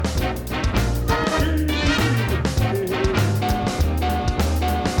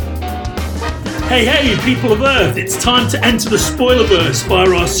Hey, hey, people of Earth, it's time to enter the Spoilerverse via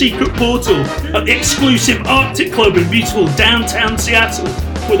our secret portal at the exclusive Arctic Club in beautiful downtown Seattle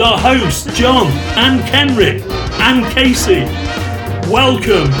with our hosts, John and Kenrick and Casey.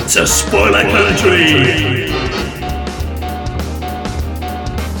 Welcome to Spoiler Country!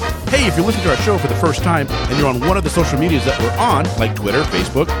 Hey, if you're listening to our show for the first time and you're on one of the social medias that we're on, like Twitter,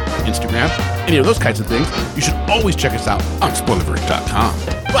 Facebook, Instagram, any of those kinds of things, you should always check us out on Spoilerverse.com.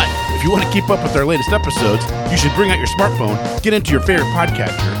 But if you want to keep up with our latest episodes, you should bring out your smartphone, get into your favorite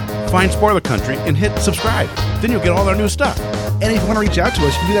podcatcher, find Spoiler Country, and hit subscribe. Then you'll get all our new stuff. And if you want to reach out to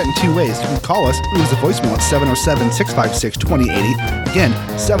us, you can do that in two ways. You can call us, leave us a voicemail at 707-656-2080. Again,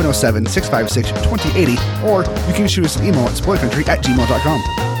 707-656-2080. Or you can shoot us an email at spoilercountry@gmail.com.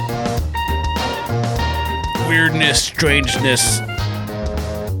 Weirdness, strangeness,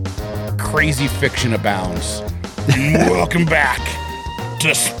 crazy fiction abounds. Welcome back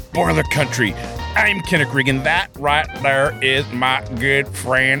to Spoiler Country. I'm Kenrick Regan. That right there is my good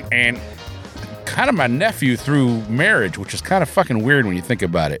friend and kind of my nephew through marriage, which is kind of fucking weird when you think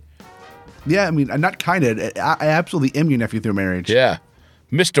about it. Yeah, I mean, I'm not kind of. I absolutely am your nephew through marriage. Yeah.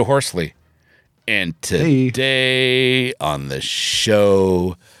 Mr. Horsley. And today on the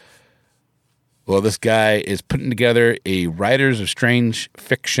show, well, this guy is putting together a Writers of Strange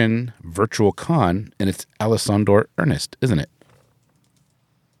Fiction virtual con, and it's Alessandor Earnest, isn't it?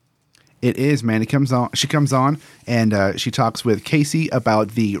 It is, man. She comes on, and she talks with Casey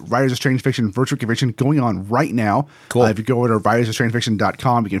about the Writers of Strange Fiction virtual convention going on right now. Cool. If you go over to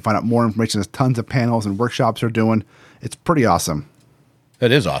writersofstrangefiction.com, you can find out more information. There's tons of panels and workshops they're doing. It's pretty awesome.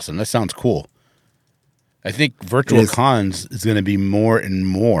 That is awesome. That sounds cool. I think virtual cons is going to be more and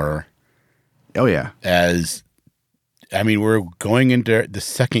more. Oh, yeah. We're going into the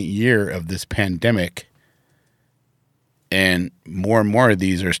second year of this pandemic, and more of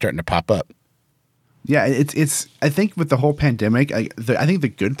these are starting to pop up. Yeah, it's. I think with the whole pandemic, I think the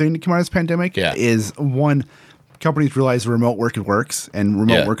good thing to come out of this pandemic is, one, companies realize remote work works, and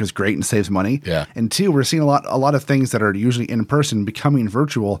remote work is great and saves money. Yeah. And two, we're seeing a lot of things that are usually in person becoming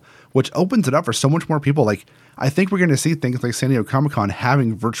virtual, which opens it up for so much more people. Like, I think we're going to see things like San Diego Comic-Con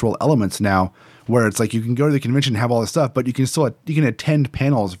having virtual elements now, where it's like you can go to the convention and have all this stuff, but you can attend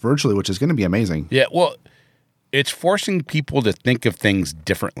panels virtually, which is going to be amazing. Yeah, well, it's forcing people to think of things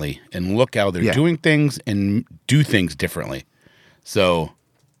differently and look how they're doing things and do things differently. So,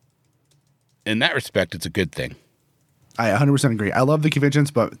 in that respect, it's a good thing. I 100% agree. I love the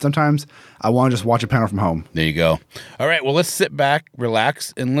conventions, but sometimes I want to just watch a panel from home. There you go. All right, well, let's sit back,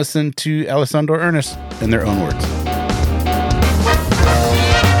 relax, and listen to Alessandor Earnest in their own words.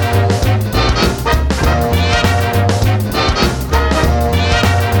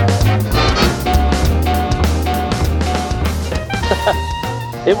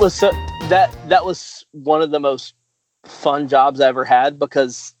 It was that was one of the most fun jobs I ever had,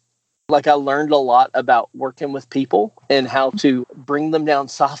 because I learned a lot about working with people and how to bring them down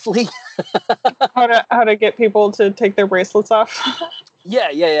softly. how to get people to take their bracelets off.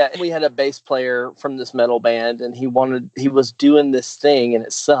 Yeah. We had a bass player from this metal band, and he was doing this thing and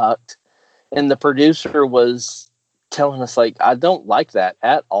it sucked. And the producer was telling us, I don't like that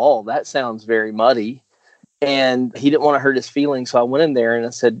at all. That sounds very muddy. And he didn't want to hurt his feelings. So I went in there and I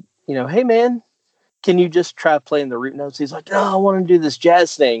said, hey man, can you just try playing the root notes? He's like, no, I want to do this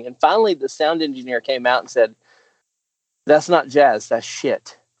jazz thing. And finally the sound engineer came out and said, that's not jazz, that's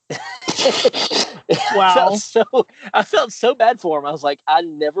shit. Wow. I felt so bad for him. I was like, I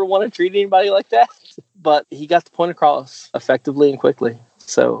never want to treat anybody like that. But he got the point across effectively and quickly.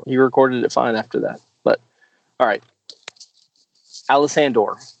 So he recorded it fine after that. But all right.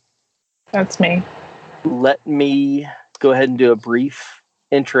 Alessandor. That's me. Let me go ahead and do a brief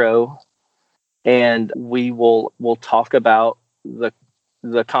intro, and we'll talk about the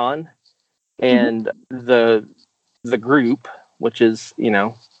con and the group, which is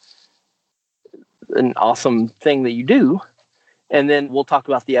an awesome thing that you do, and then we'll talk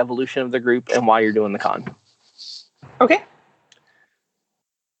about the evolution of the group and why you're doing the con. Okay.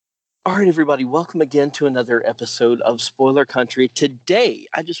 All right, everybody, welcome again to another episode of Spoiler Country. Today,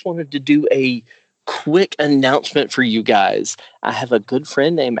 I just wanted to do a quick announcement for you guys. I have a good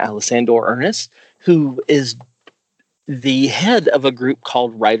friend named Alessandor Earnest, who is the head of a group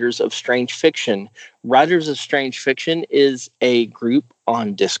called Writers of Strange Fiction. Writers of Strange Fiction is a group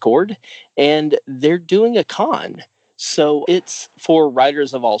on Discord, and they're doing a con. So it's for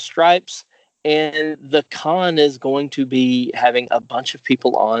writers of all stripes, and the con is going to be having a bunch of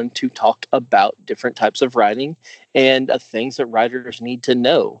people on to talk about different types of writing and things that writers need to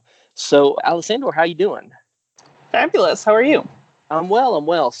know. So, Alessandor, how you doing? Fabulous. How are you? I'm well. I'm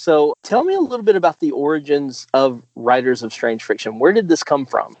well. So tell me a little bit about the origins of Writers of Strange Fiction. Where did this come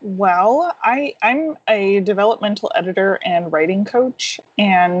from? Well, I'm a developmental editor and writing coach,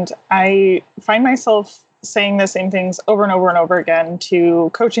 and I find myself saying the same things over and over and over again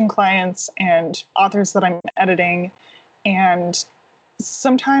to coaching clients and authors that I'm editing. And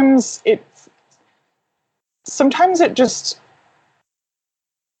sometimes it just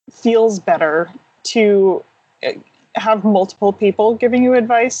feels better to have multiple people giving you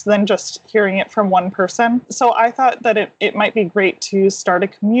advice than just hearing it from one person. So I thought that it might be great to start a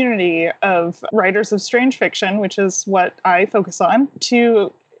community of writers of strange fiction, which is what I focus on,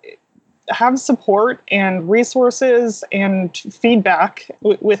 to have support and resources and feedback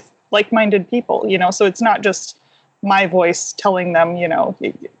with like-minded people, so it's not just my voice telling them,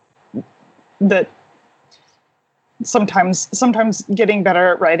 that sometimes getting better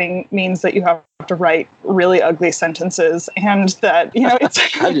at writing means that you have to write really ugly sentences, and that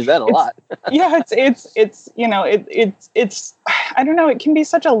it's I do that a lot. Yeah, it's I don't know, it can be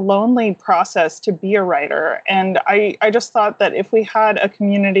such a lonely process to be a writer, and I just thought that if we had a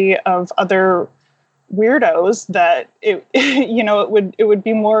community of other weirdos, that it would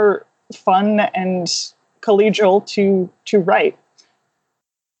be more fun and collegial to write.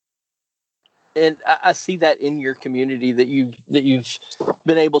 And I see that in your community that you've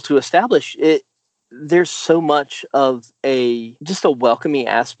been able to establish. There's so much of just a welcoming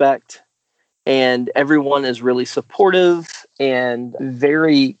aspect, and everyone is really supportive and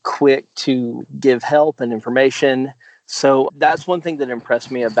very quick to give help and information. So that's one thing that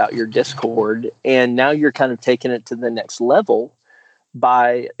impressed me about your Discord. And now you're kind of taking it to the next level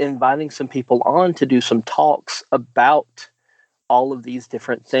by inviting some people on to do some talks about all of these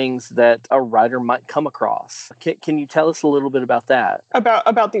different things that a writer might come across. Can you tell us a little bit about that?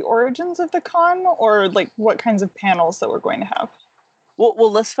 About the origins of the con, or like what kinds of panels that we're going to have?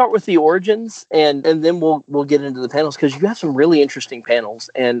 Well, let's start with the origins, and then we'll get into the panels, because you have some really interesting panels,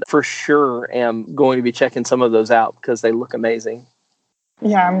 and for sure am going to be checking some of those out because they look amazing.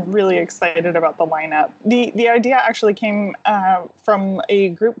 Yeah, I'm really excited about the lineup. The idea actually came from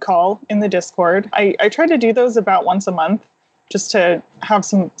a group call in the Discord. I try to do those about once a month, just to have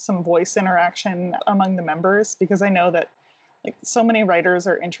some voice interaction among the members, because I know that like so many writers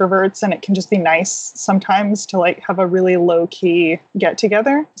are introverts, and it can just be nice sometimes to like have a really low key get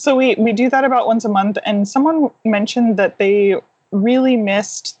together. So we do that about once a month, and someone mentioned that they really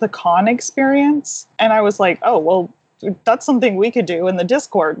missed the con experience, and I was like, oh well, that's something we could do in the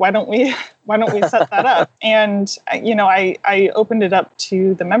Discord. Why don't we set that up? And, I opened it up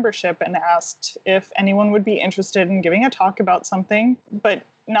to the membership and asked if anyone would be interested in giving a talk about something, but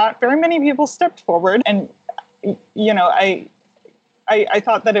not very many people stepped forward. And, I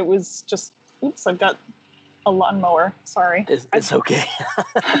thought that it was just, oops, I've got a lawnmower. Sorry. It's okay.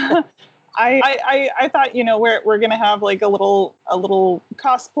 I thought, we're going to have like a little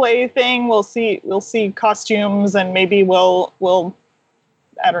cosplay thing. We'll see costumes, and maybe we'll,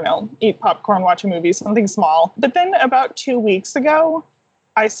 I don't know, eat popcorn, watch a movie, something small. But then about 2 weeks ago,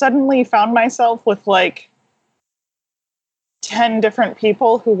 I suddenly found myself with like 10 different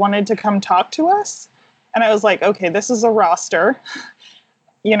people who wanted to come talk to us. And I was like, okay, this is a roster.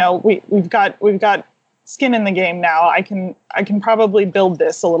 We've got skin in the game now. I can probably build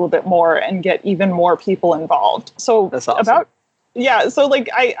this a little bit more and get even more people involved. So that's awesome. So like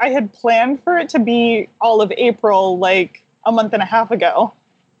I had planned for it to be all of April, like a month and a half ago.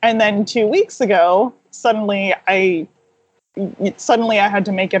 And then 2 weeks ago, suddenly I had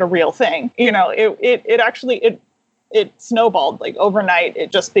to make it a real thing. It snowballed like overnight. It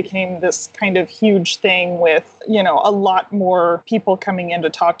just became this kind of huge thing with, a lot more people coming in to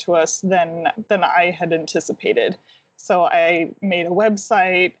talk to us than I had anticipated. So I made a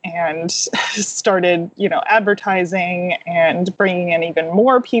website and started, advertising and bringing in even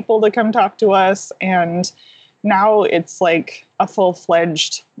more people to come talk to us. And now it's like a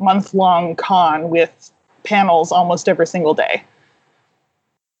full-fledged month-long con with panels almost every single day.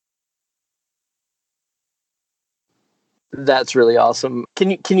 That's really awesome.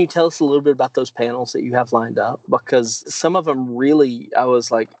 Can you tell us a little bit about those panels that you have lined up? Because some of them really, I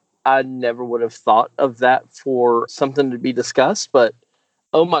was like, I never would have thought of that for something to be discussed, but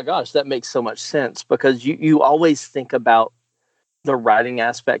oh my gosh, that makes so much sense, because you always think about the writing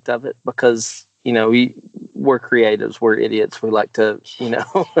aspect of it, because, we're creatives, we're idiots. We like to,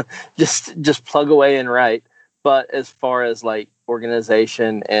 just plug away and write. But as far as like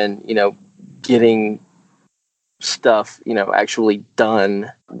organization and, getting stuff, actually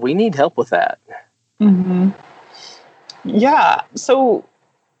done, we need help with that. Mm-hmm. Yeah. So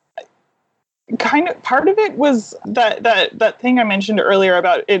kind of part of it was that thing I mentioned earlier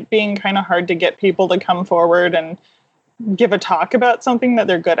about it being kind of hard to get people to come forward and give a talk about something that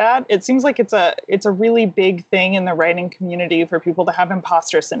they're good at. It seems like it's a really big thing in the writing community for people to have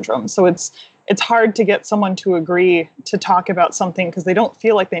imposter syndrome. So it's hard to get someone to agree to talk about something because they don't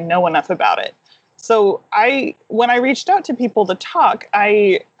feel like they know enough about it. So when I reached out to people to talk,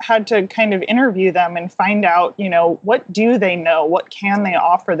 I had to kind of interview them and find out, what do they know? What can they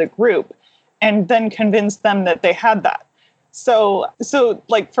offer the group? And then convince them that they had that. So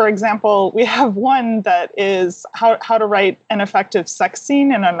like, for example, we have one that is how to write an effective sex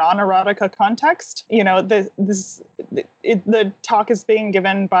scene in a non-erotica context. The talk is being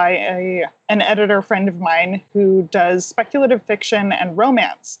given by an editor friend of mine who does speculative fiction and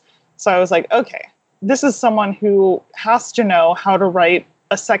romance. So I was like, okay, this is someone who has to know how to write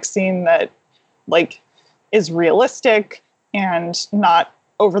a sex scene that like is realistic and not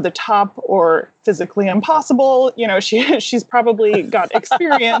over the top or physically impossible. She's probably got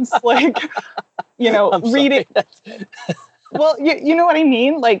experience, like, reading. Well, you know what I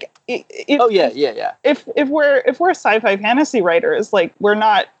mean? Like, yeah. If we're sci-fi fantasy writers, like, we're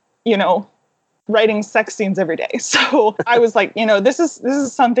not, writing sex scenes every day. So I was like, this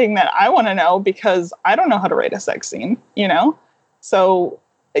is something that I want to know because I don't know how to write a sex scene, So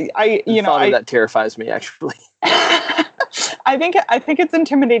that terrifies me, actually. I think it's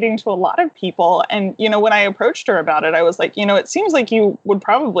intimidating to a lot of people. And, when I approached her about it, I was like, it seems like you would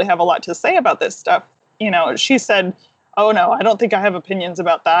probably have a lot to say about this stuff. She said, oh, no, I don't think I have opinions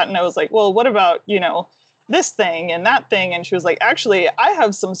about that. And I was like, well, what about, this thing and that thing? And she was like, actually, I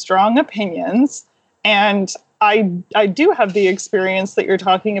have some strong opinions. And I do have the experience that you're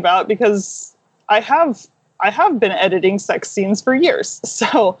talking about because I have been editing sex scenes for years.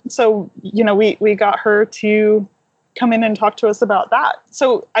 So we got her to come in and talk to us about that.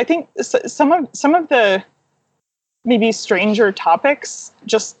 So I think some of the maybe stranger topics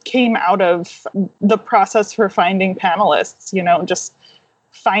just came out of the process for finding panelists, just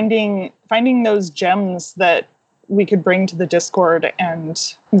finding those gems that we could bring to the Discord.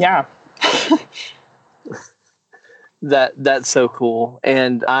 And yeah. That's so cool.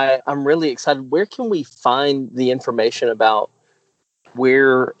 And I'm really excited. Where can we find the information about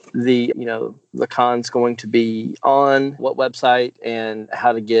where the con's going to be on, what website, and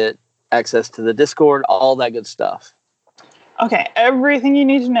how to get access to the Discord, all that good stuff? Okay, everything you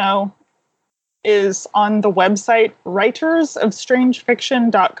need to know is on the website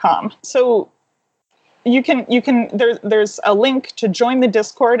writersofstrangefiction.com. So you can there's a link to join the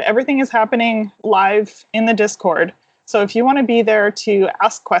Discord. Everything is happening live in the Discord. So if you want to be there to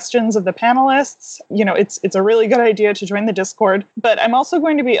ask questions of the panelists, it's a really good idea to join the Discord. But I'm also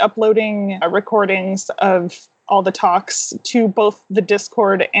going to be uploading recordings of all the talks to both the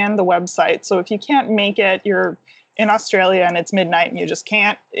Discord and the website. So if you can't make it, you're in Australia and it's midnight and you just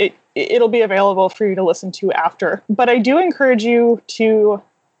can't, it'll be available for you to listen to after. But I do encourage you to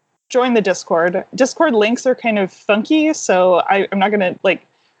join the Discord. Discord links are kind of funky, so I'm not going to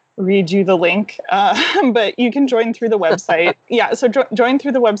read you the link, but you can join through the website. Yeah, so join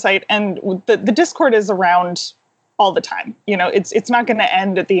through the website, and the Discord is around all the time. It's not going to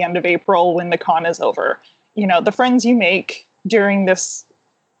end at the end of April when the con is over. The friends you make during this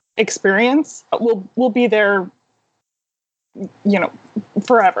experience will be there,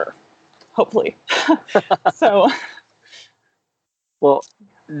 forever, hopefully. So, well,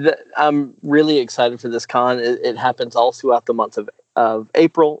 I'm really excited for this con. It happens all throughout the month of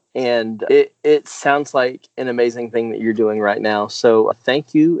April, and it sounds like an amazing thing that you're doing right now. So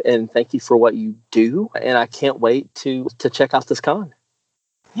thank you, and thank you for what you do, and I can't wait to check out this con.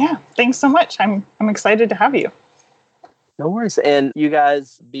 Yeah, thanks so much. I'm excited to have you. No worries. And you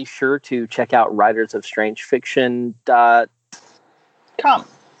guys be sure to check out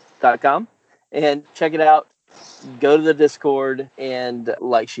writersofstrangefiction.com and check it out. Go to the Discord, and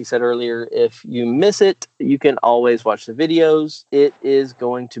like she said earlier, if you miss it, you can always watch the videos. It is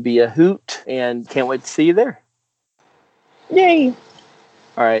going to be a hoot, and can't wait to see you there. Yay!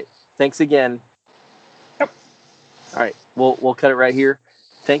 All right. Thanks again. Yep. All right. We'll cut it right here.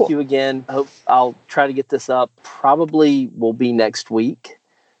 Thank you again. I'll try to get this up. Probably will be next week.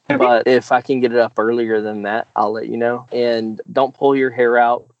 Okay. But if I can get it up earlier than that, I'll let you know. And don't pull your hair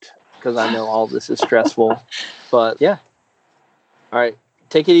out, because I know all this is stressful. But yeah. All right.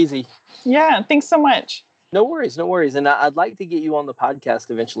 Take it easy. Yeah. Thanks so much. No worries. And I'd like to get you on the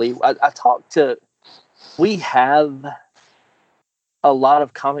podcast eventually. We have a lot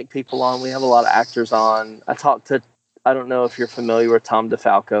of comic people on. We have a lot of actors on. I don't know if you're familiar with Tom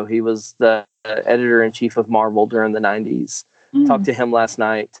DeFalco. He was the editor-in-chief of Marvel during the 90s. Talked to him last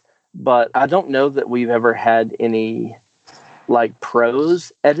night. but I don't know that we've ever had any like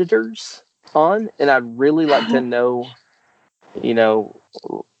prose editors on, and I'd really like to know,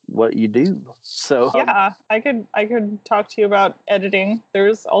 what you do. So yeah, I could talk to you about editing.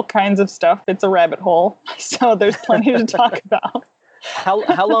 There's all kinds of stuff. It's a rabbit hole, so there's plenty to talk about.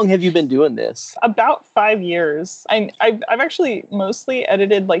 How long have you been doing this? About 5 years. I've actually mostly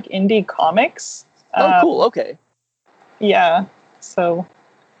edited like indie comics. Oh, cool. Okay. Yeah. So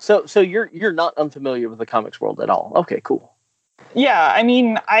you're not unfamiliar with the comics world at all. Okay, cool. Yeah, I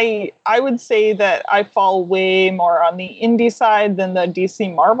mean, I would say that I fall way more on the indie side than the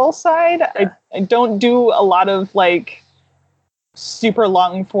DC Marvel side. Yeah. I don't do a lot of like super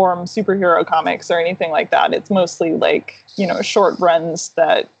long form superhero comics or anything like that. It's mostly like, short runs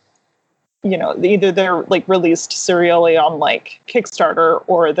that, either they're like released serially on like Kickstarter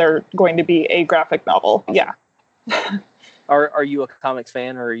or they're going to be a graphic novel. Yeah. Are you a comics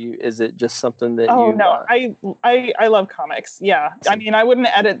fan, or is it just something that Oh you no, I love comics. Yeah. I mean, I wouldn't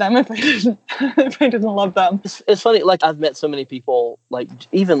edit them if I didn't love them. It's funny, like I've met so many people, like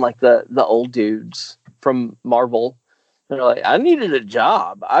even like the old dudes from Marvel. They're like, I needed a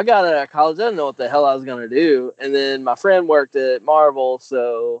job. I got out of college. I didn't know what the hell I was going to do. And then my friend worked at Marvel.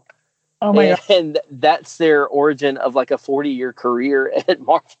 So, oh my God. And that's their origin of like a 40-year career at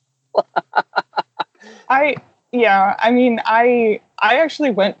Marvel. I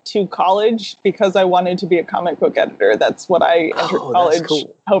actually went to college because I wanted to be a comic book editor. That's what I entered college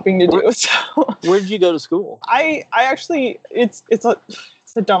hoping to do. So, where did you go to school? I actually, it's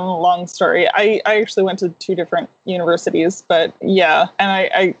a dumb long story. I actually went to 2 different universities, but yeah,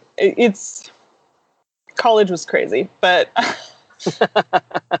 and it's college was crazy, but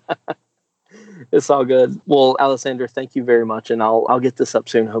it's all good. Well, Alessandor, thank you very much, and I'll get this up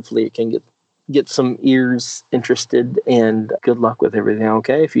soon. Hopefully, it can get some ears interested, and good luck with everything.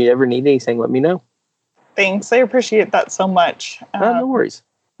 Okay, if you ever need anything, let me know. Thanks, I appreciate that so much. No worries.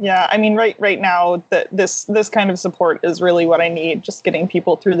 Yeah, I mean, right now, this kind of support is really what I need, just getting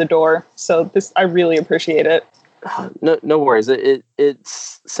people through the door. So I really appreciate it. No worries. It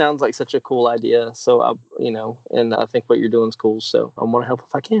sounds like such a cool idea. So and I think what you're doing is cool. So I want to help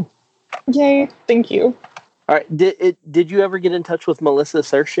if I can. Yay! Thank you. All right. Did you ever get in touch with Melissa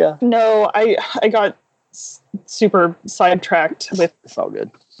Sersha? No, I got super sidetracked with. It's all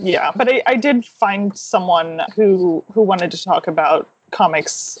good. Yeah, but I did find someone who wanted to talk about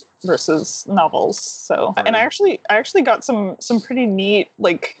comics versus novels. So, and I actually got some pretty neat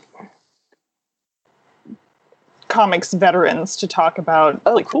like comics veterans to talk about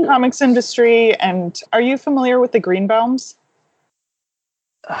the comics industry. And are you familiar with the Greenbaums?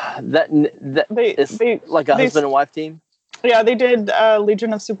 That they like a husband and wife team. Yeah, they did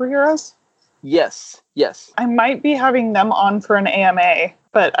Legion of Superheroes. Yes. I might be having them on for an AMA,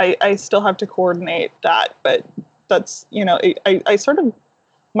 but I still have to coordinate that. But that's, I sort of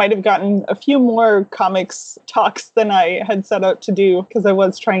might have gotten a few more comics talks than I had set out to do, because I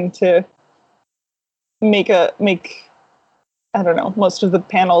was trying to make I don't know, most of the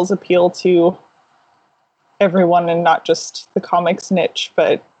panels appeal to everyone and not just the comics niche.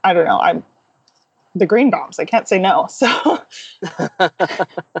 But I don't know, I'm the Greenbaums. I can't say no. So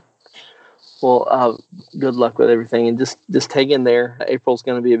well, good luck with everything, and just hang in there. April's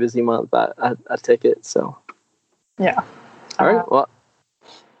going to be a busy month. I take it. So yeah. All right. Well,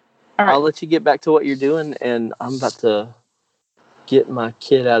 all right. I'll let you get back to what you're doing, and I'm about to get my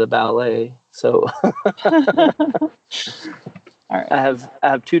kid out of ballet. So all right. I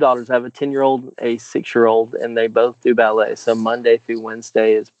have 2 daughters. I have a 10-year-old, a 6-year-old, and they both do ballet. So Monday through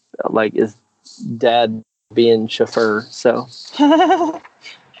Wednesday is dad being chauffeur. So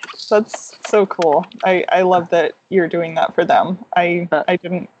that's so cool. I love that you're doing that for them. I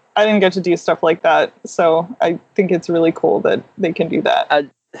didn't get to do stuff like that, so I think it's really cool that they can do that.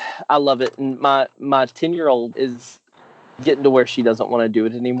 I love it. And my 10-year-old is getting to where she doesn't want to do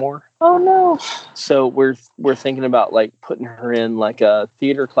it anymore. Oh no. So we're thinking about like putting her in like a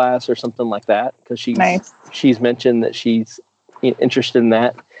theater class or something like that, because she's mentioned that she's interested in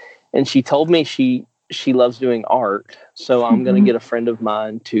that, and she told me she loves doing art. So I'm going to get a friend of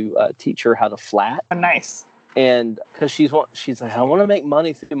mine to teach her how to flat. Nice. And because she's like, I want to make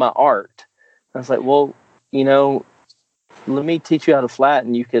money through my art. I was like, well, let me teach you how to flat,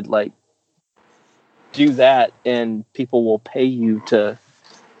 and you could like do that, and people will pay you to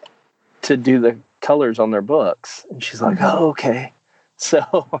do the colors on their books. And she's like, oh, okay.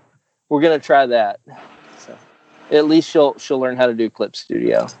 So we're gonna try that. So at least she'll learn how to do Clip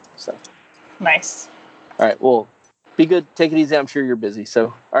Studio. So nice. All right. Well, be good. Take it easy. I'm sure you're busy. So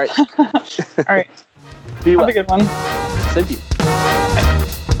all right. All right. Be well. Have a good one. Thank you.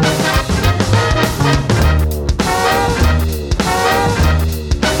 Bye.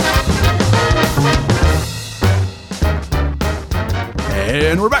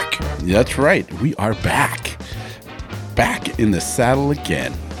 And we're back. That's right. We are back. Back in the saddle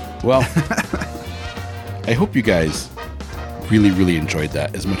again. Well, I hope you guys really, really enjoyed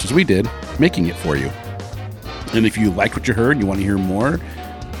that as much as we did making it for you. And if you like what you heard and you want to hear more,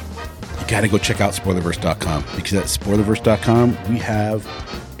 you got to go check out Spoilerverse.com, because at Spoilerverse.com we have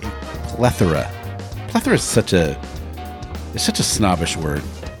a plethora. Plethora is such a snobbish word.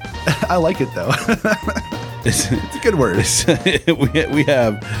 I like it though. It's a good word. We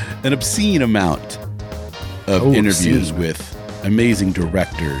have an obscene amount of interviews with amazing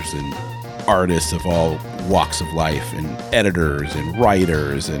directors and artists of all walks of life, and editors and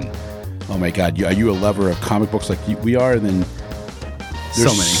writers, and oh my God, are you a lover of comic books like we are? Then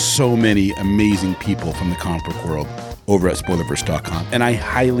there's so many amazing people from the comic book world over at Spoilerverse.com, and I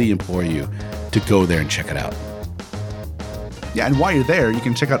highly implore you to go there and check it out. Yeah, and while you're there, you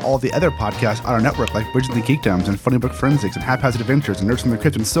can check out all the other podcasts on our network, like Bridges and Geekdoms and Funny Book Forensics and Haphazard Adventures and Nerds from the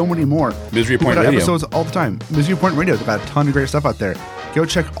Crypt and so many more. Misery Point Radio. Episodes all the time. Misery Point Radio has got a ton of great stuff out there. Go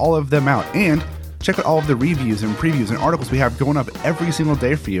check all of them out, and check out all of the reviews and previews and articles we have going up every single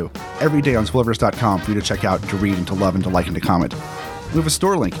day for you, every day on Spoilerverse.com for you to check out, to read, and to love, and to like, and to comment. We have a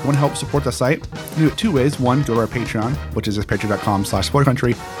store link. You want to help support the site? You can do it two ways. One, go to our Patreon, which is just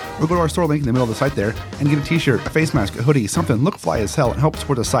patreon.com/spoilercountry, or go to our store link in the middle of the site there and get a t-shirt, a face mask, a hoodie, something, look fly as hell, and help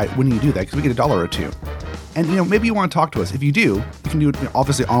support the site when you do that, because we get $1 or $2. And, maybe you want to talk to us. If you do, you can do it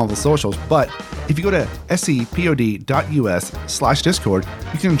obviously on all the socials, but if you go to scpod.us/Discord,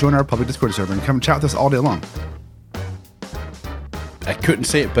 you can join our public Discord server and come chat with us all day long. I couldn't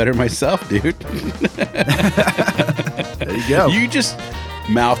say it better myself, dude. There you go. You just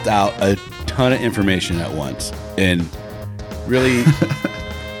mouthed out a ton of information at once, and really,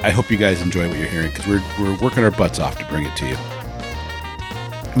 I hope you guys enjoy what you're hearing, because we're working our butts off to bring it to you.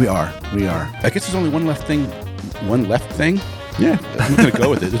 We are. I guess there's only one left thing. Yeah, I'm going to go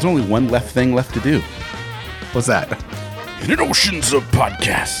with it. There's only one left thing left to do. What's that? In an oceans of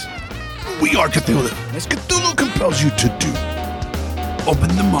podcasts, we are Cthulhu, as Cthulhu compels you to do.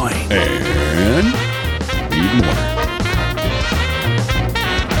 Open the mind and read more.